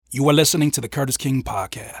You are listening to the Curtis King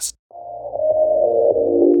Podcast.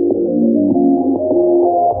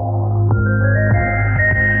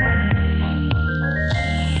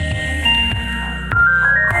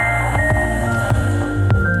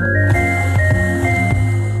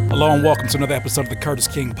 Hello and welcome to another episode of the Curtis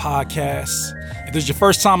King Podcast. If this is your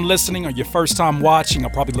first time listening or your first time watching,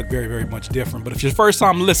 I'll probably look very, very much different. But if you're first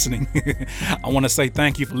time listening, I want to say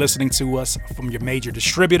thank you for listening to us from your major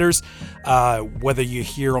distributors. Whether you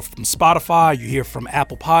hear from Spotify, you hear from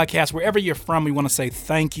Apple Podcasts, wherever you're from, we want to say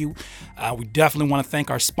thank you. We definitely want to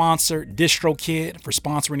thank our sponsor, DistroKid, for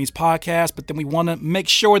sponsoring these podcasts. But then we want to make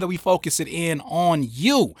sure that we focus it in on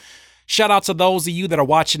you. Shout out to those of you that are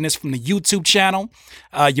watching this from the YouTube channel.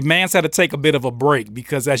 Your man's had to take a bit of a break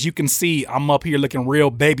because as you can see, I'm up here looking real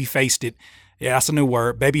baby-faced it. Yeah, that's a new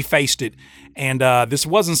word, baby-faced it. And this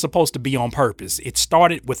wasn't supposed to be on purpose. It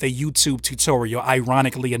started with a YouTube tutorial,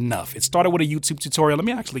 ironically enough. It started with a YouTube tutorial. Let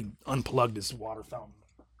me actually unplug this water fountain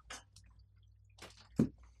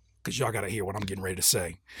because y'all got to hear what I'm getting ready to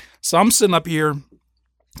say. So I'm sitting up here,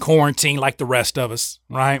 quarantined like the rest of us,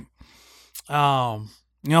 right?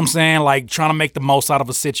 You know what I'm saying? Like trying to make the most out of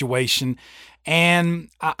a situation. And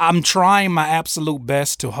I'm trying my absolute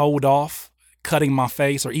best to hold off cutting my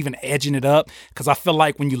face or even edging it up. Because I feel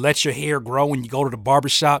like when you let your hair grow and you go to the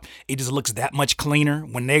barbershop, it just looks that much cleaner.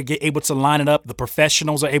 When they're able to line it up, the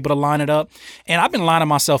professionals are able to line it up. And I've been lining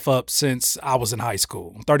myself up since I was in high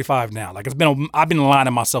school. I'm 35 now. Like I've been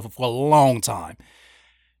lining myself up for a long time.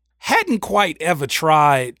 Hadn't quite ever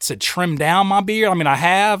tried to trim down my beard. I mean, I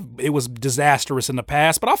have. It was disastrous in the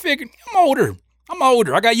past, but I figured I'm older.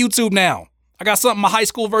 I got YouTube now. I got something my high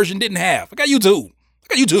school version didn't have. I got YouTube.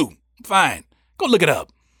 I'm fine. Go look it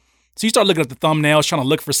up. So you start looking at the thumbnails, trying to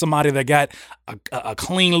look for somebody that got a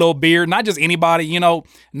clean little beard. Not just anybody, you know,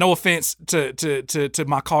 no offense to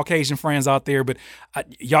my Caucasian friends out there, but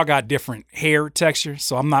y'all got different hair texture.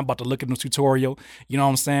 So I'm not about to look at no tutorial. You know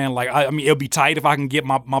what I'm saying? Like, I mean, it'll be tight if I can get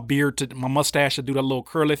my beard my mustache to do that little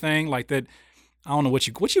curly thing like that. I don't know what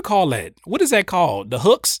you call that. What is that called? The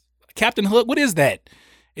hooks? Captain Hook? What is that?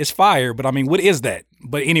 It's fire, but I mean, what is that?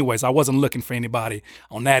 But anyways, I wasn't looking for anybody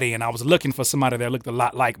on that end. I was looking for somebody that looked a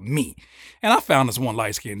lot like me. And I found this one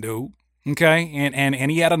light-skinned dude, okay? And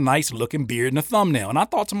he had a nice-looking beard in the thumbnail. And I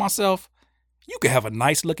thought to myself, you could have a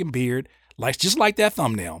nice-looking beard just like that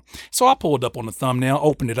thumbnail. So I pulled up on the thumbnail,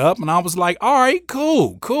 opened it up, and I was like, all right,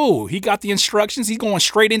 cool. He got the instructions. He's going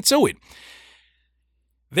straight into it.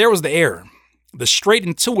 There was the error. The straight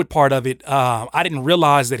into it part of it, I didn't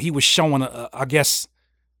realize that he was showing, I guess,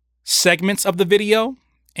 segments of the video.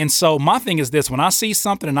 And so my thing is this: when I see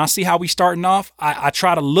something and I see how we starting off, I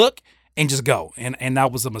try to look and just go. And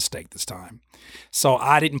that was a mistake this time. So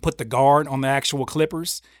I didn't put the guard on the actual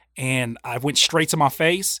clippers and I went straight to my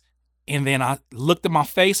face. And then I looked at my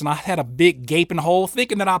face and I had a big gaping hole,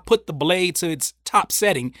 thinking that I put the blade to its top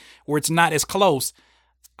setting where it's not as close.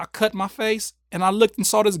 I cut my face and I looked and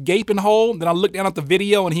saw this gaping hole. Then I looked down at the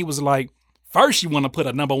video and he was like, first you want to put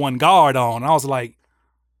a number one guard on. And I was like,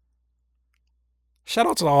 shout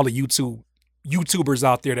out to all the YouTubers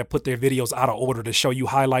out there that put their videos out of order to show you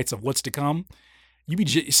highlights of what's to come.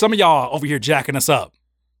 Some of y'all over here jacking us up.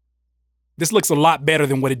 This looks a lot better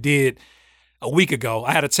than what it did a week ago.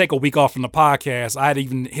 I had to take a week off from the podcast. I had to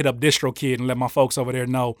even hit up DistroKid and let my folks over there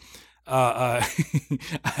know. I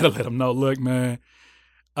had to let them know, look, man,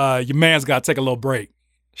 your man's got to take a little break.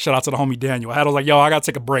 Shout out to the homie Daniel. I was like, yo, I got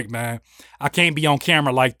to take a break, man. I can't be on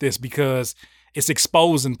camera like this because it's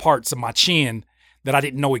exposing parts of my chin that I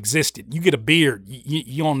didn't know existed. You get a beard,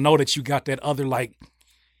 you don't know that you got that other like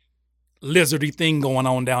lizardy thing going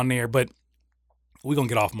on down there. But we're going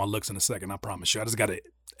to get off my looks in a second, I promise you. I just got to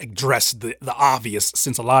address the obvious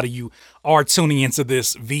since a lot of you are tuning into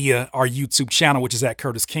this via our YouTube channel, which is at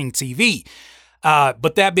Curtis King TV.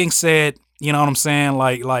 But that being said, you know what I'm saying?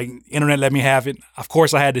 Like internet let me have it. Of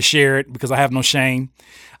course I had to share it because I have no shame.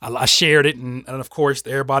 I shared it and of course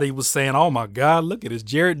everybody was saying, oh my God, look at this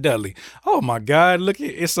Jared Dudley. Oh my God, look at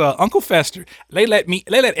it's Uncle Fester. They let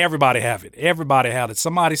everybody have it. Everybody have it.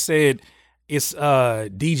 Somebody said it's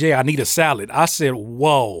DJ, I need a salad. I said,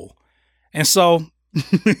 whoa. And so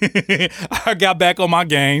I got back on my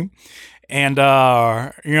game. And,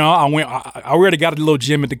 you know, I already got a little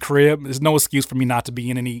gym at the crib. There's no excuse for me not to be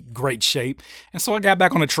in any great shape. And so I got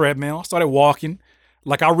back on the treadmill, started walking.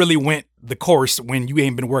 Like I really went the course when you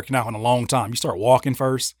ain't been working out in a long time. You start walking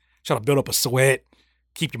first, try to build up a sweat,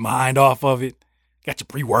 keep your mind off of it. Got your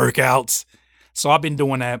pre-workouts. So I've been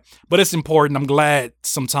doing that, but it's important. I'm glad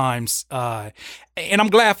sometimes, and I'm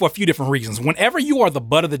glad for a few different reasons. Whenever you are the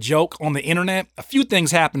butt of the joke on the internet, a few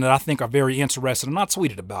things happen that I think are very interesting, and I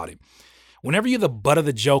tweeted about it. whenever you're the butt of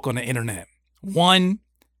the joke on the internet, one,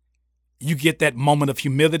 you get that moment of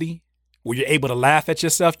humility where you're able to laugh at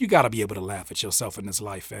yourself. You got to be able to laugh at yourself in this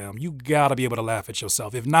life, fam. You got to be able to laugh at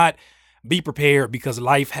yourself. If not, be prepared, because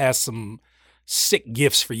life has some sick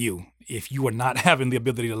gifts for you if you are not having the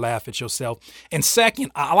ability to laugh at yourself. And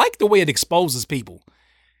second, I like the way it exposes people.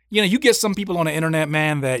 You know, you get some people on the internet,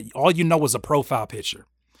 man, that all you know is a profile picture.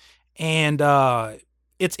 And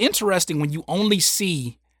it's interesting when you only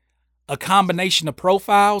see a combination of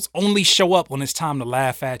profiles only show up when it's time to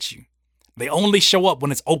laugh at you. They only show up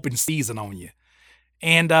when it's open season on you.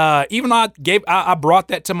 And even though I brought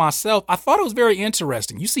that to myself, I thought it was very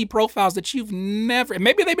interesting. You see profiles that you've never,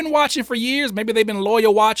 maybe they've been watching for years, maybe they've been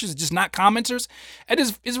loyal watchers, just not commenters.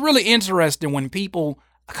 It's really interesting when people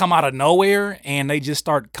come out of nowhere and they just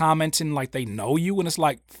start commenting like they know you, and it's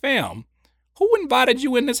like, fam, who invited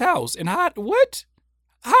you in this house? And what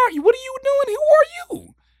are you doing? Who are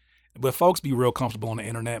you? But folks be real comfortable on the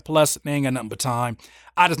internet. Plus, they ain't got nothing but time.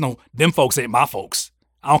 I just know them folks ain't my folks.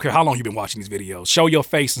 I don't care how long you've been watching these videos. Show your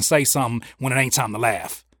face and say something when it ain't time to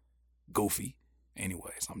laugh. Goofy.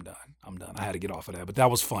 Anyways, I'm done. I had to get off of that, but that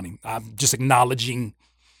was funny. I'm just acknowledging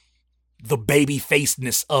the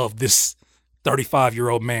baby-facedness of this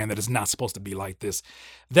 35-year-old man that is not supposed to be like this.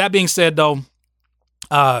 That being said, though,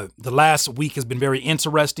 the last week has been very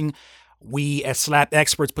interesting. We at Slap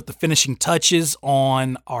Experts put the finishing touches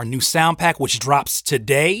on our new sound pack, which drops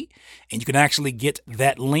today. And you can actually get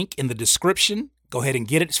that link in the description. Go ahead and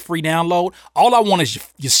get it. It's free download. All I want is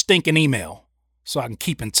your stinking email so I can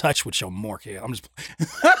keep in touch with your morkhead.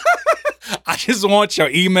 I just want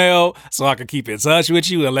your email so I can keep in touch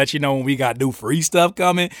with you and let you know when we got new free stuff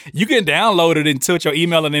coming. You can download it and put your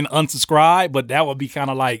email and then unsubscribe, but that would be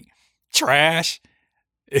kind of like trash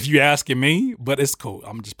if you're asking me, but it's cool.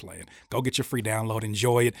 I'm just playing. Go get your free download.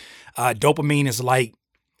 Enjoy it. Dopamine is like,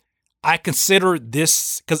 I consider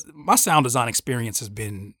this, because my sound design experience has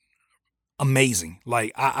been amazing.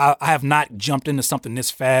 Like, I have not jumped into something this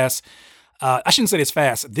fast. I shouldn't say this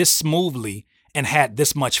fast, this smoothly, and had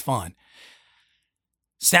this much fun.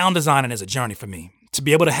 Sound designing is a journey for me. To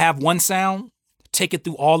be able to have one sound, take it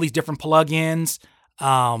through all these different plugins,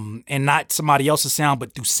 and not somebody else's sound,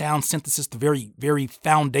 but through sound synthesis, the very, very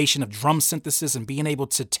foundation of drum synthesis, and being able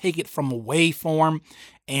to take it from a waveform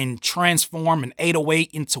and transform an 808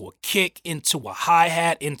 into a kick, into a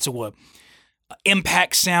hi-hat, into a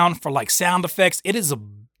impact sound for like sound effects. It is a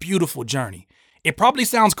beautiful journey. It probably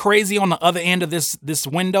sounds crazy on the other end of this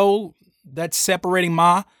window that's separating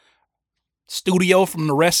my studio from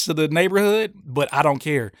the rest of the neighborhood, but I don't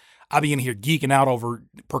care. I be in here geeking out over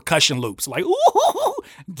percussion loops, like, ooh,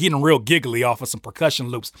 getting real giggly off of some percussion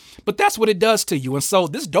loops. But that's what it does to you. And so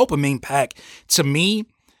this dopamine pack, to me,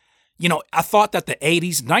 you know, I thought that the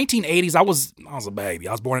 1980s, I was a baby.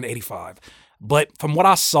 I was born in 85. But from what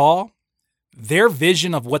I saw, their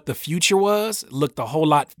vision of what the future was looked a whole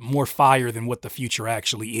lot more fire than what the future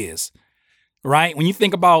actually is, right? When you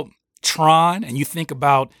think about Tron and you think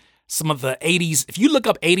about some of the 80s, if you look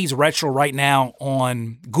up 80s retro right now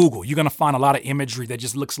on Google, you're going to find a lot of imagery that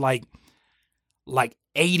just looks like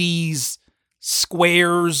 80s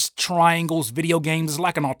squares, triangles, video games. It's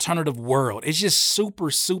like an alternative world. It's just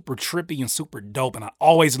super, super trippy and super dope. And I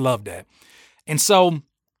always loved that. And so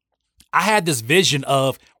I had this vision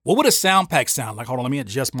of what would a sound pack sound like? Hold on, let me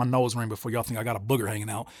adjust my nose ring before y'all think I got a booger hanging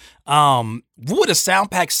out. What would a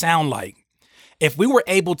sound pack sound like if we were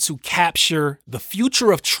able to capture the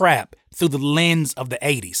future of trap through the lens of the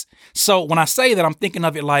 80s? So when I say that, I'm thinking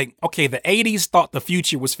of it like, okay, the 80s thought the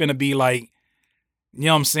future was finna be like, you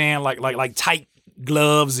know what I'm saying? Like tight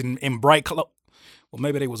gloves and bright color. Well,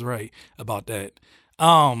 maybe they was right about that.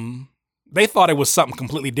 They thought it was something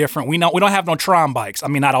completely different. We don't have no Tron bikes. I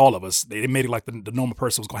mean, not all of us. They made it like the normal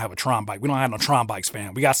person was gonna have a Tron bike. We don't have no Tron bikes,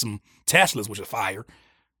 fam. We got some Teslas, which are fire.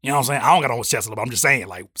 You know what I'm saying? I don't got no Tesla, but I'm just saying,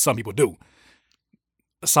 like, some people do.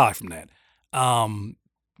 Aside from that,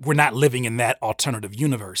 we're not living in that alternative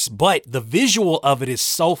universe. But the visual of it is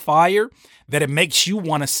so fire that it makes you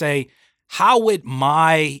want to say, how would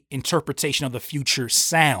my interpretation of the future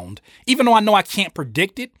sound? Even though I know I can't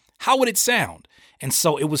predict it, how would it sound? And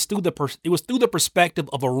so it was through the perspective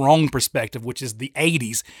of a wrong perspective, which is the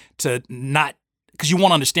 80s, to not, because you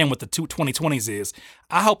want to understand what the 2020s is.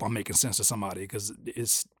 I hope I'm making sense to somebody because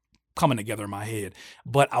it's coming together in my head.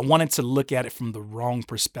 But I wanted to look at it from the wrong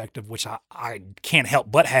perspective, which I can't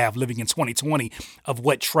help but have living in 2020, of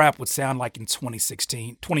what trap would sound like in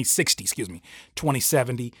 2060,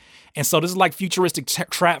 2070. And so this is like futuristic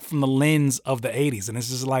trap from the lens of the 80s. And it's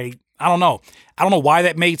just like, I don't know. I don't know why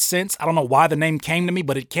that made sense. I don't know why the name came to me,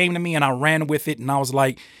 but it came to me and I ran with it. And I was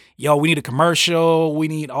like, yo, we need a commercial. We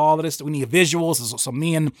need all of this. We need visuals. So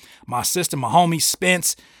me and my assistant, my homie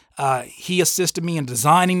Spence, he assisted me in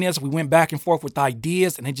designing this. We went back and forth with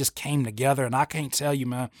ideas and it just came together. And I can't tell you,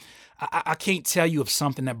 man, I can't tell you of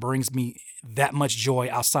something that brings me that much joy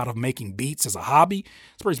outside of making beats as a hobby.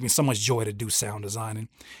 It brings me so much joy to do sound designing.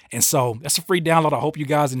 And so that's a free download. I hope you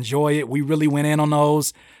guys enjoy it. We really went in on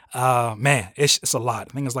those. Man, it's a lot.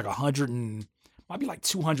 I think it's like 100 and might be like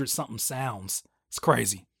 200 something sounds. It's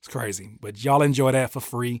crazy. It's crazy. But y'all enjoy that for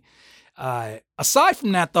free. Aside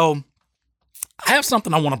from that, though, I have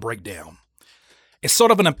something I want to break down. It's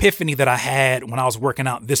sort of an epiphany that I had when I was working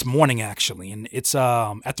out this morning, actually. And it's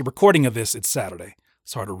at the recording of this, it's Saturday.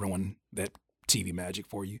 Sorry to ruin that TV magic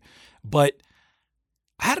for you. But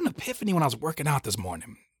I had an epiphany when I was working out this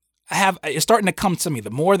morning. It's starting to come to me. The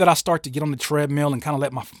more that I start to get on the treadmill and kind of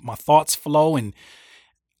let my thoughts flow and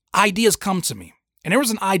ideas come to me. And there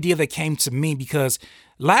was an idea that came to me because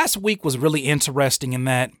last week was really interesting in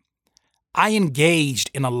that I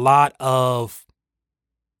engaged in a lot of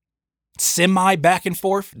semi back and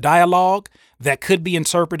forth dialogue that could be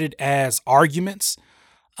interpreted as arguments,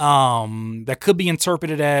 that could be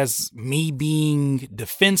interpreted as me being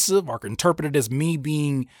defensive or interpreted as me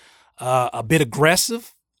being a bit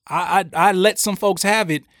aggressive. I let some folks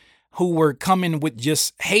have it who were coming with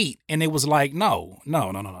just hate, and it was like, no.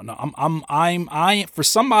 I for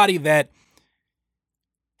somebody that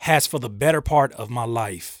has for the better part of my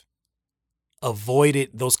life avoided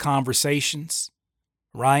those conversations,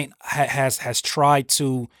 right? Has tried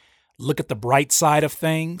to look at the bright side of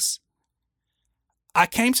things. I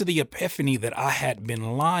came to the epiphany that I had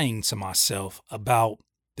been lying to myself about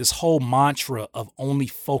this whole mantra of only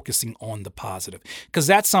focusing on the positive. Because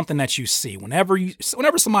that's something that you see whenever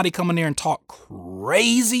somebody come in there and talk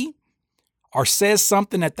crazy or says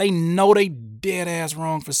something that they know they dead ass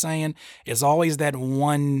wrong for saying, is always that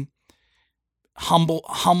one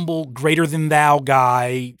humble, greater than thou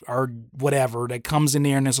guy or whatever that comes in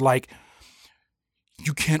there and is like,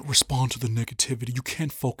 you can't respond to the negativity. You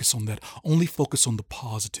can't focus on that. Only focus on the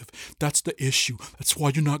positive. That's the issue. That's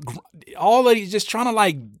why you're not... all of these just trying to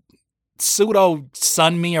like pseudo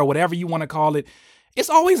sun me or whatever you want to call it. It's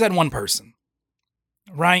always that one person,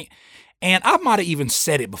 right? And I might have even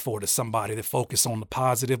said it before to somebody that focused on the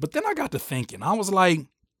positive, but then I got to thinking. I was like,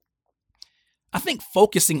 I think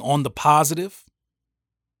focusing on the positive,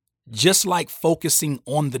 just like focusing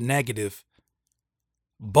on the negative,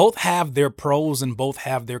 both have their pros and both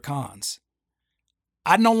have their cons.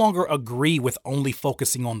 I no longer agree with only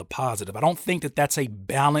focusing on the positive. I don't think that that's a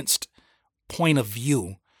balanced point of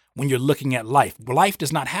view when you're looking at life. Life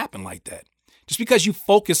does not happen like that. Just because you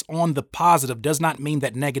focus on the positive does not mean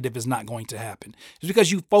that negative is not going to happen. Just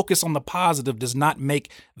because you focus on the positive does not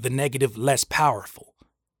make the negative less powerful.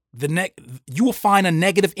 You will find a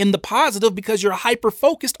negative in the positive because you're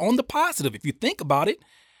hyper-focused on the positive, if you think about it.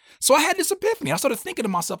 So I had this epiphany. I started thinking to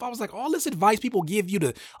myself, I was like, all this advice people give you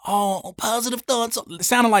to, positive thoughts, it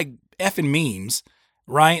sounded like effing memes,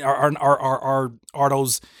 right? Are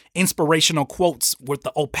those inspirational quotes with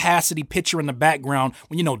the opacity picture in the background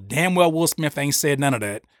when you know damn well Will Smith ain't said none of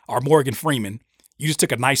that, or Morgan Freeman. You just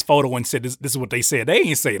took a nice photo and said, this is what they said. They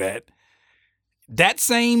ain't say that. That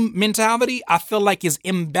same mentality, I feel like, is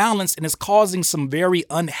imbalanced and is causing some very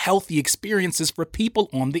unhealthy experiences for people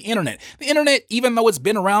on the internet. The internet, even though it's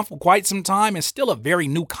been around for quite some time, is still a very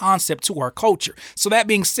new concept to our culture. So that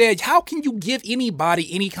being said, how can you give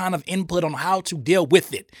anybody any kind of input on how to deal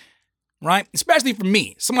with it? Right? Especially for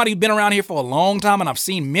me, somebody who's been around here for a long time and I've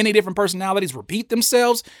seen many different personalities repeat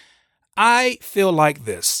themselves. I feel like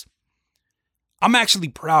this. I'm actually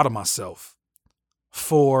proud of myself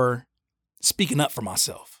for speaking up for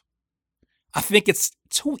myself. I think it's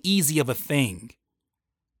too easy of a thing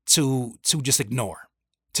to just ignore,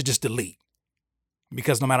 to just delete.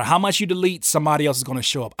 Because no matter how much you delete, somebody else is going to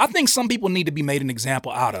show up. I think some people need to be made an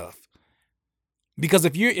example out of. Because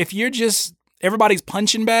if you're just everybody's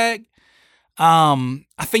punching bag, I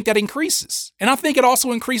think that increases. And I think it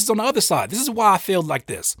also increases on the other side. This is why I feel like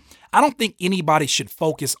this. I don't think anybody should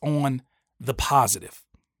focus on the positive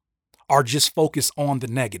or just focus on the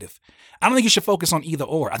negative. I don't think you should focus on either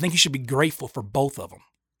or. I think you should be grateful for both of them.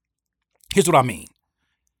 Here's what I mean.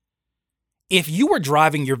 If you were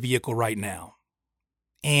driving your vehicle right now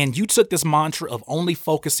and you took this mantra of only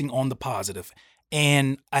focusing on the positive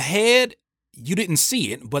and ahead, you didn't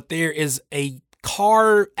see it, but there is a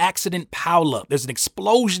car accident pileup. There's an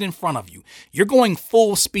explosion in front of you. You're going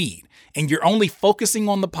full speed. and you're only focusing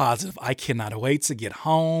on the positive. I cannot wait to get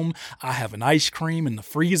home. I have an ice cream in the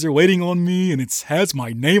freezer waiting on me, and it has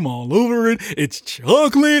my name all over it. It's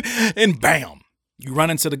chocolate, and bam, you run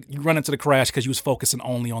into the crash because you was focusing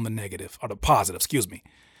only on the negative or the positive. Excuse me.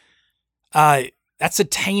 That's a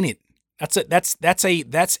tainted. That's a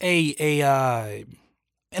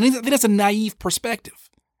and I think that's a naive perspective.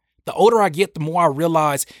 The older I get, the more I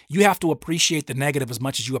realize you have to appreciate the negative as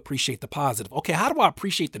much as you appreciate the positive. Okay, how do I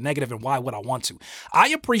appreciate the negative and why would I want to? I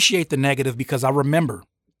appreciate the negative because I remember,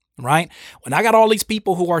 right? When I got all these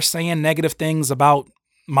people who are saying negative things about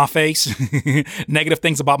my face, negative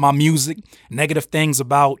things about my music, negative things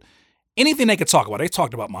about anything they could talk about. They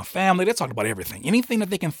talked about my family. They talked about everything, anything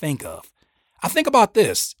that they can think of. I think about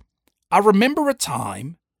this. I remember a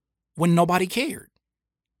time when nobody cared.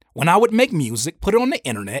 When I would make music, put it on the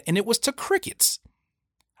internet, and it was to crickets.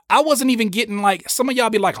 I wasn't even getting like, some of y'all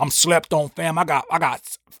be like, I'm slept on, fam. I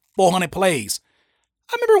got 400 plays.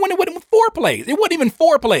 I remember when it went 4 plays. It wasn't even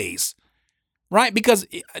 4 plays, right? Because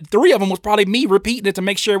 3 of them was probably me repeating it to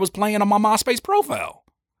make sure it was playing on my MySpace profile.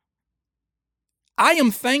 I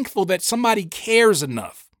am thankful that somebody cares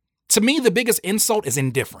enough. To me, the biggest insult is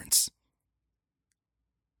indifference,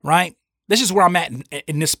 right? This is where I'm at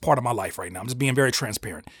in this part of my life right now. I'm just being very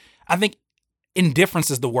transparent. I think indifference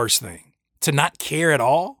is the worst thing. To not care at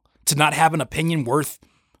all, to not have an opinion worth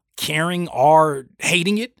caring or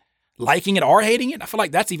hating it, liking it or hating it. I feel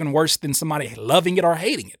like that's even worse than somebody loving it or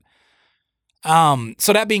hating it.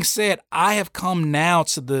 So that being said, I have come now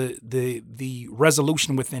to the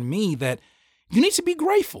resolution within me that you need to be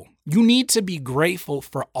grateful. You need to be grateful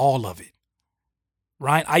for all of it.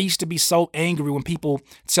 Right? I used to be so angry when people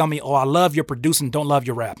tell me, oh, I love your producing, don't love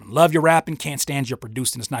your rapping. Love your rapping, can't stand your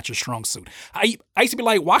producing, it's not your strong suit. I used to be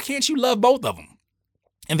like, why can't you love both of them?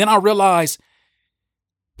 And then I realized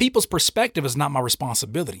people's perspective is not my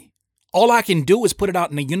responsibility. All I can do is put it out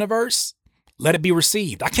in the universe, let it be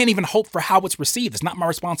received. I can't even hope for how it's received. It's not my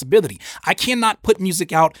responsibility. I cannot put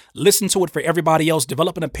music out, listen to it for everybody else,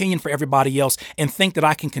 develop an opinion for everybody else, and think that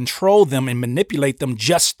I can control them and manipulate them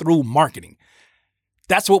just through marketing.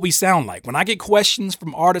 That's what we sound like. When I get questions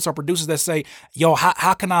from artists or producers that say, yo,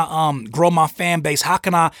 how can I grow my fan base? How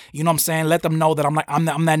can I, let them know that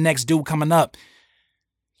I'm that next dude coming up?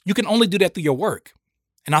 You can only do that through your work.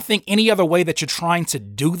 And I think any other way that you're trying to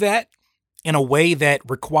do that in a way that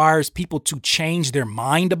requires people to change their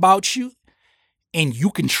mind about you and you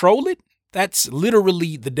control it, that's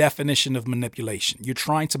literally the definition of manipulation. You're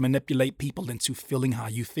trying to manipulate people into feeling how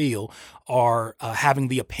you feel or having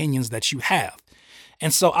the opinions that you have.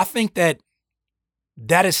 And so I think that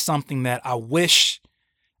is something that I wish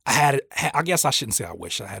I had. I guess I shouldn't say I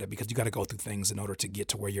wish I had it because you got to go through things in order to get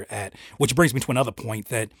to where you're at, which brings me to another point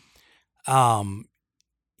that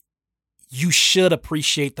you should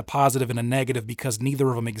appreciate the positive and the negative because neither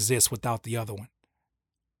of them exists without the other one.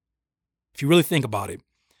 If you really think about it,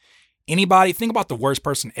 think about the worst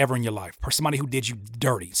person ever in your life, somebody who did you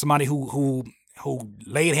dirty, somebody who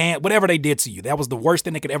laid hand, whatever they did to you, that was the worst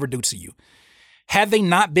thing they could ever do to you. Had they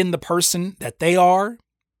not been the person that they are,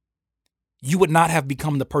 you would not have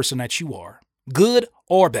become the person that you are, good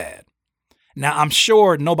or bad. Now, I'm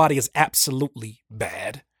sure nobody is absolutely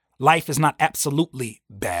bad. Life is not absolutely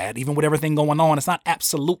bad. Even with everything going on, it's not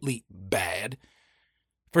absolutely bad.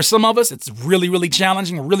 For some of us, it's really, really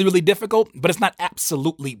challenging, really, really difficult, but it's not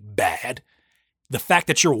absolutely bad. The fact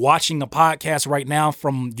that you're watching a podcast right now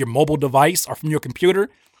from your mobile device or from your computer,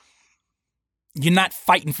 you're not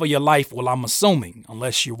fighting for your life. Well, I'm assuming,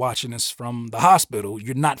 unless you're watching this from the hospital,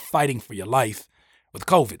 you're not fighting for your life with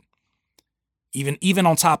COVID. Even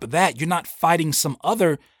on top of that, you're not fighting some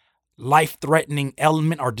other life-threatening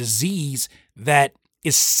element or disease that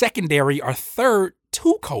is secondary or third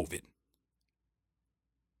to COVID.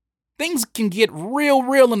 Things can get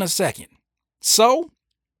real in a second. So,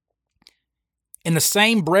 in the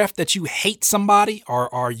same breath that you hate somebody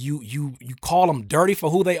or you call them dirty for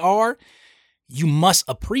who they are, you must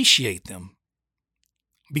appreciate them.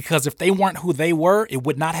 Because if they weren't who they were, it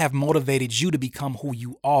would not have motivated you to become who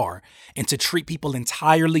you are and to treat people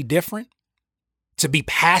entirely different, to be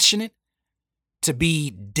passionate, to be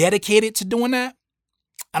dedicated to doing that.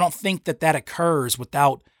 I don't think that occurs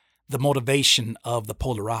without the motivation of the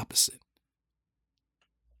polar opposite.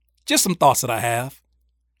 Just some thoughts that I have.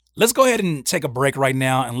 Let's go ahead and take a break right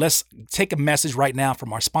now and let's take a message right now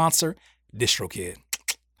from our sponsor, DistroKid.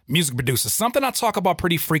 Music producers, something I talk about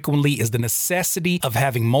pretty frequently is the necessity of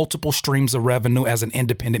having multiple streams of revenue as an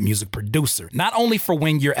independent music producer. Not only for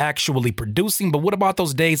when you're actually producing, but what about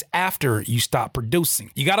those days after you stop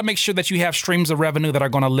producing? You got to make sure that you have streams of revenue that are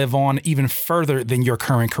going to live on even further than your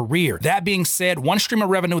current career. That being said, one stream of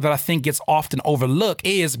revenue that I think gets often overlooked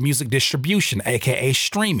is music distribution, aka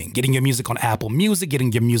streaming, getting your music on Apple Music,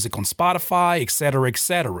 getting your music on Spotify, etc.,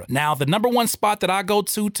 etc. Now, the number one spot that I go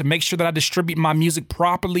to make sure that I distribute my music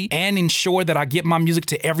properly and ensure that I get my music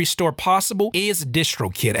to every store possible is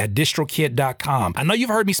DistroKid at distrokid.com. I know you've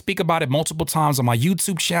heard me speak about it multiple times on my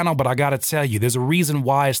YouTube channel, but I gotta tell you, there's a reason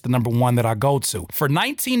why it's the number one that I go to. For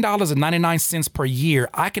 $19.99 per year,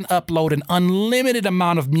 I can upload an unlimited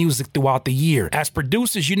amount of music throughout the year. As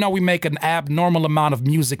producers, you know we make an abnormal amount of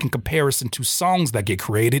music in comparison to songs that get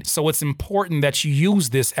created, so it's important that you use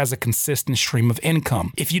this as a consistent stream of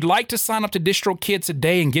income. If you'd like to sign up to DistroKid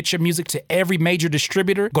today and get your music to every major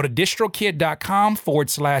distributor, go to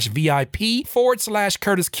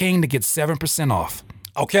distrokid.com/VIP/Curtis King to get 7% off.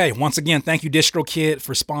 Okay, once again, thank you, DistroKid,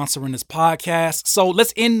 for sponsoring this podcast. So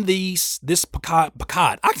let's end this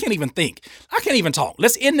podcast. I can't even think. I can't even talk.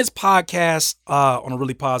 Let's end this podcast on a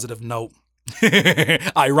really positive note.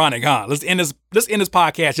 Ironic, huh? Let's end this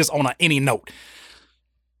podcast just on any note.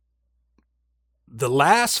 The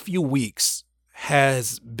last few weeks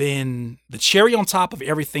has been the cherry on top of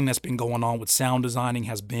everything that's been going on with sound designing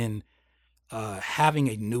has been having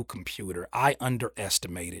a new computer. I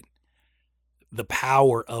underestimated the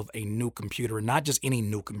power of a new computer, and not just any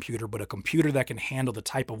new computer, but a computer that can handle the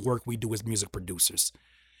type of work we do as music producers.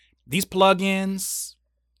 These plugins,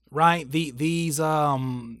 right? These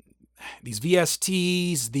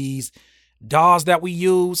VSTs, these DAWs that we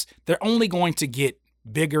use, they're only going to get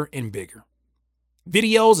bigger and bigger.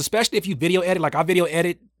 Videos, especially if you video edit, like I video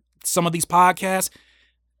edit some of these podcasts,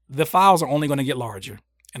 the files are only going to get larger,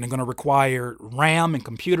 and they're going to require RAM and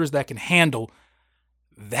computers that can handle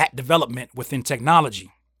that development within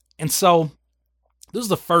technology. And so this is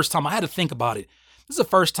the first time I had to think about it. This is the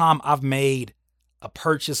first time I've made a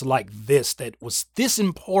purchase like this that was this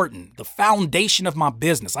important, the foundation of my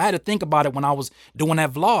business. I had to think about it when I was doing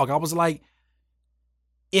that vlog. I was like,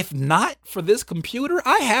 if not for this computer,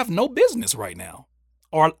 I have no business right now.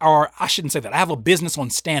 Or I shouldn't say that. I have a business on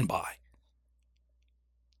standby.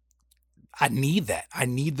 I need that. I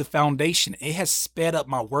need the foundation. It has sped up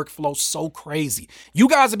my workflow so crazy. You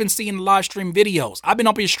guys have been seeing the live stream videos. I've been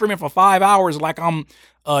up here streaming for 5 hours like I'm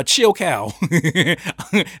a chill cow.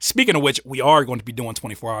 Speaking of which, we are going to be doing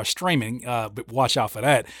 24-hour streaming, but watch out for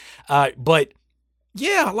that. But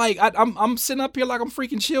yeah, like I'm sitting up here like I'm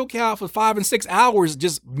freaking chill cow for 5 and 6 hours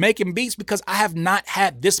just making beats because I have not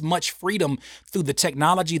had this much freedom through the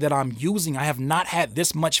technology that I'm using. I have not had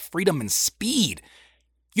this much freedom and speed.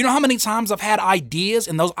 You know how many times I've had ideas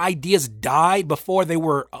and those ideas died before they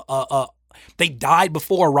were, they died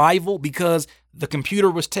before arrival because the computer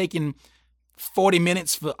was taking 40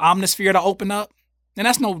 minutes for Omnisphere to open up? And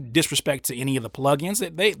that's no disrespect to any of the plugins.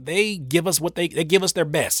 They give us they give us their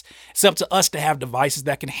best. It's up to us to have devices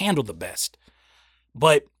that can handle the best.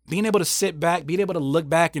 But being able to sit back, being able to look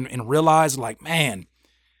back and realize like, man,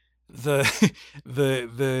 the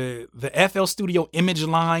FL Studio image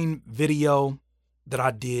line video that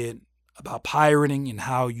I did about pirating and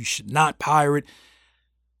how you should not pirate,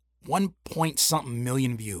 1 point something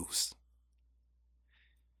million views.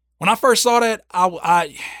 When I first saw that,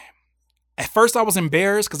 at first I was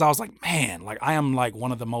embarrassed because I was like, man, like I am like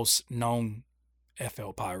one of the most known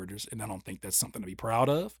FL pirators, and I don't think that's something to be proud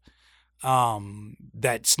of.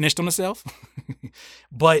 That snitched on itself.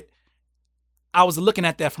 But I was looking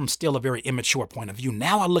at that from still a very immature point of view.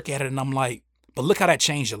 Now I look at it and I'm like, but look how that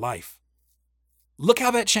changed your life. Look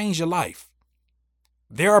how that changed your life.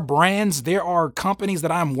 There are brands, there are companies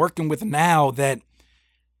that I'm working with now that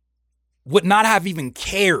would not have even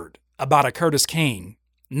cared about a Curtis King.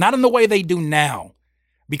 Not in the way they do now,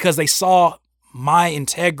 because they saw my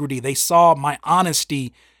integrity. They saw my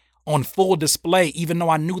honesty on full display, even though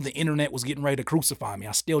I knew the internet was getting ready to crucify me.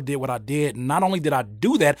 I still did what I did. And not only did I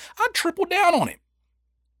do that, I tripled down on it.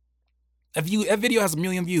 That video has 1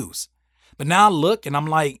 million views. But now I look and I'm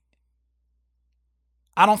like,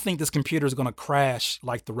 I don't think this computer is going to crash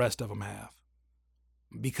like the rest of them have,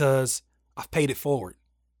 because I've paid it forward.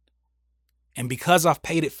 And because I've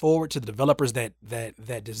paid it forward to the developers that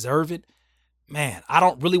deserve it, man, I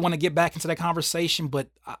don't really want to get back into that conversation, but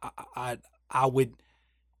I would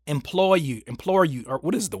implore you, or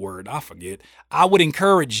what is the word? I forget. I would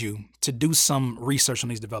encourage you to do some research on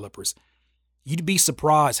these developers. You'd be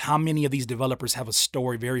surprised how many of these developers have a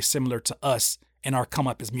story very similar to us and our come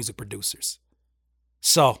up as music producers.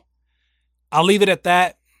 So I'll leave it at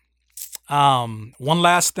that. One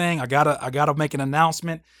last thing, I gotta make an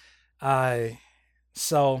announcement.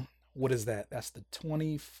 So what is that? That's the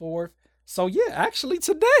 24th. So yeah, actually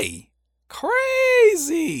today,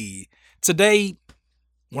 crazy. Today,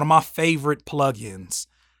 one of my favorite plugins,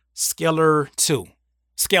 Scalar 2.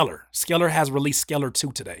 Scalar has released Scalar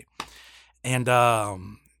 2 today. And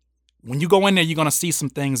when you go in there, you're gonna see some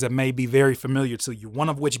things that may be very familiar to you. One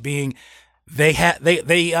of which being they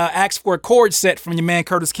asked for a chord set from your man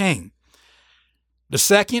Curtis King. The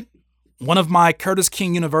second, one of my Curtis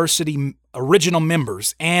King University original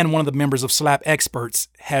members and one of the members of Slap Experts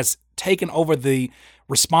has taken over the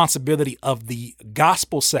responsibility of the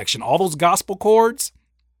gospel section. All those gospel chords,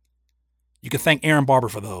 you can thank Aaron Barber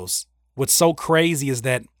for those. What's so crazy is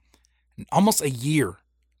that almost a year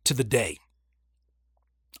to the day,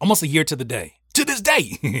 to this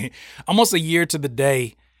day, almost a year to the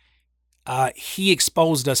day, he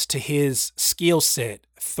exposed us to his skill set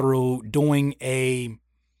through doing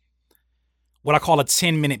what I call a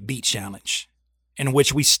 10-minute beat challenge, in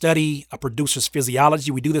which we study a producer's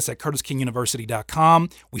physiology. We do this at CurtisKingUniversity.com.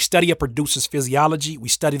 We study a producer's physiology. We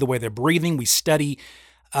study the way they're breathing. We study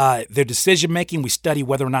their decision-making. We study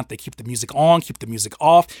whether or not they keep the music on, keep the music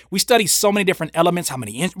off. We study so many different elements,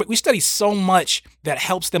 we study so much that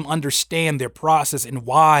helps them understand their process and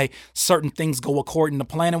why certain things go according to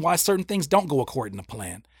plan and why certain things don't go according to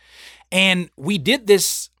plan. And we did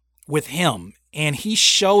this with him, and he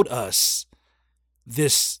showed us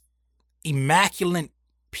this immaculate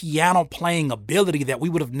piano playing ability that we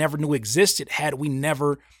would have never knew existed had we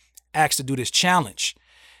never asked to do this challenge.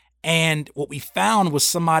 And what we found was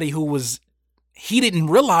somebody he didn't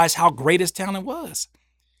realize how great his talent was.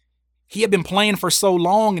 He had been playing for so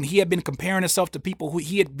long, and he had been comparing himself to people who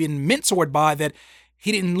he had been mentored by, that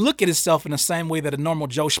he didn't look at himself in the same way that a normal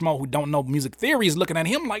Joe Schmo who don't know music theory is looking at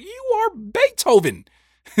him like, you are Beethoven.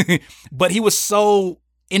 But he was so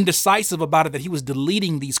indecisive about it that he was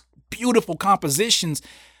deleting these beautiful compositions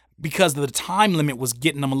because the time limit was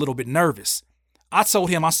getting him a little bit nervous. I told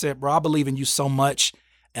him, I said, bro, I believe in you so much,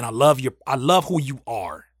 and I love who you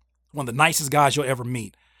are. One of the nicest guys you'll ever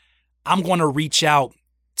meet. I'm going to reach out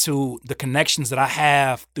to the connections that I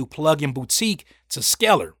have through Plug-in Boutique to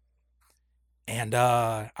Scalar. And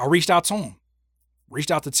I reached out to him.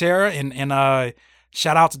 Reached out to Tara, and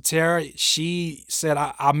shout out to Tara. She said,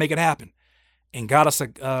 I'll make it happen. And got us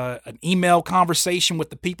an email conversation with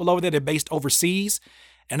the people over there. They're based overseas,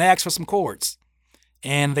 and asked for some chords.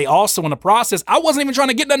 And they also, in the process, I wasn't even trying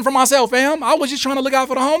to get nothing for myself, fam. I was just trying to look out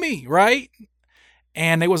for the homie, right?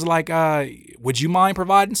 And they was like, would you mind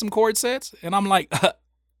providing some chord sets? And I'm like,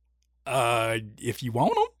 if you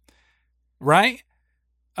want them, right?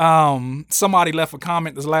 Somebody left a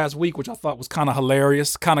comment this last week, which I thought was kind of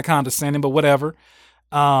hilarious, kind of condescending, but whatever.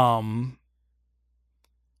 When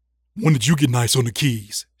did you get nice on the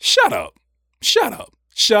keys? Shut up.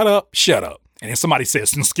 And then somebody says,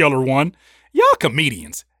 since Scalar 1, y'all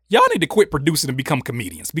comedians. Y'all need to quit producing and become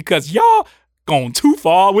comedians because y'all gone too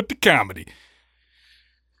far with the comedy.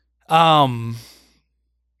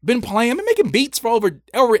 Been making beats for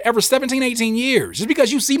over 17, 18 years. Just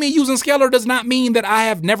because you see me using Scalar does not mean that I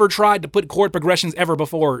have never tried to put chord progressions ever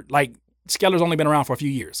before. Like, Scalar's only been around for a few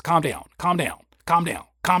years. Calm down.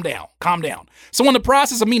 So in the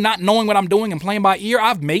process of me not knowing what I'm doing and playing by ear,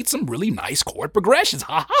 I've made some really nice chord progressions.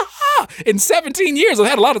 Ha ha ha. In 17 years, I've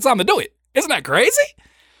had a lot of time to do it. Isn't that crazy?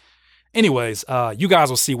 Anyways, you guys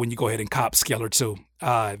will see when you go ahead and cop Scalar 2.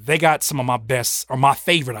 They got some of my best, or my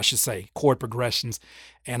favorite, I should say, chord progressions.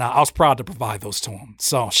 And I was proud to provide those to them.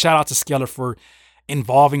 So shout out to Scalar for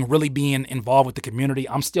really being involved with the community.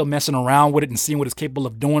 I'm still messing around with it and seeing what it's capable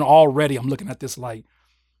of doing. Already, I'm looking at this like,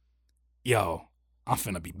 yo, I'm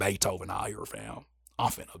finna be Beethoven out here, fam.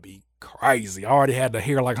 I'm finna be crazy. I already had the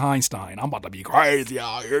hair like Einstein. I'm about to be crazy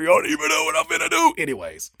out here. You don't even know what I'm finna do.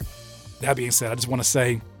 Anyways, that being said, I just want to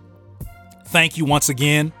say thank you once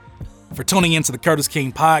again for tuning into the Curtis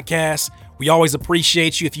King podcast. We always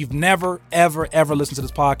appreciate you. If you've never, ever, ever listened to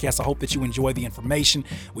this podcast, I hope that you enjoy the information.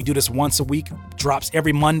 We do this once a week, drops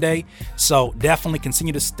every Monday. So definitely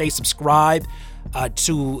continue to stay subscribed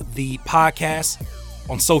to the podcast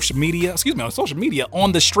on social media,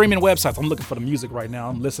 on the streaming websites. I'm looking for the music right now.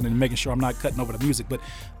 I'm listening and making sure I'm not cutting over the music, but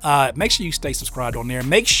make sure you stay subscribed on there.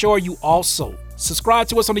 Make sure you also subscribe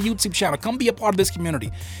to us on the YouTube channel. Come be a part of this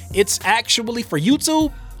community. It's actually, for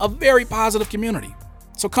YouTube, a very positive community.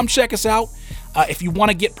 So come check us out. If you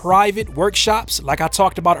want to get private workshops, like I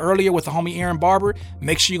talked about earlier with the homie Aaron Barber,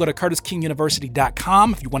 make sure you go to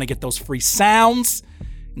CurtisKingUniversity.com. If you want to get those free sounds,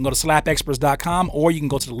 you can go to slapexperts.com, or you can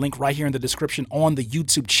go to the link right here in the description on the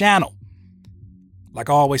YouTube channel. Like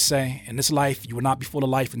I always say, in this life, you will not be full of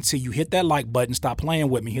life until you hit that like button. Stop playing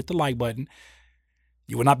with me. Hit the like button.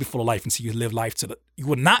 You will not be full of life until you live life to the. You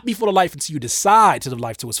will not be full of life until you decide to live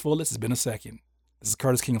life to its fullest. It's been a second. This is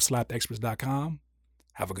Curtis King of SlapExperts.com.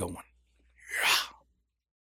 Have a good one. Yeah.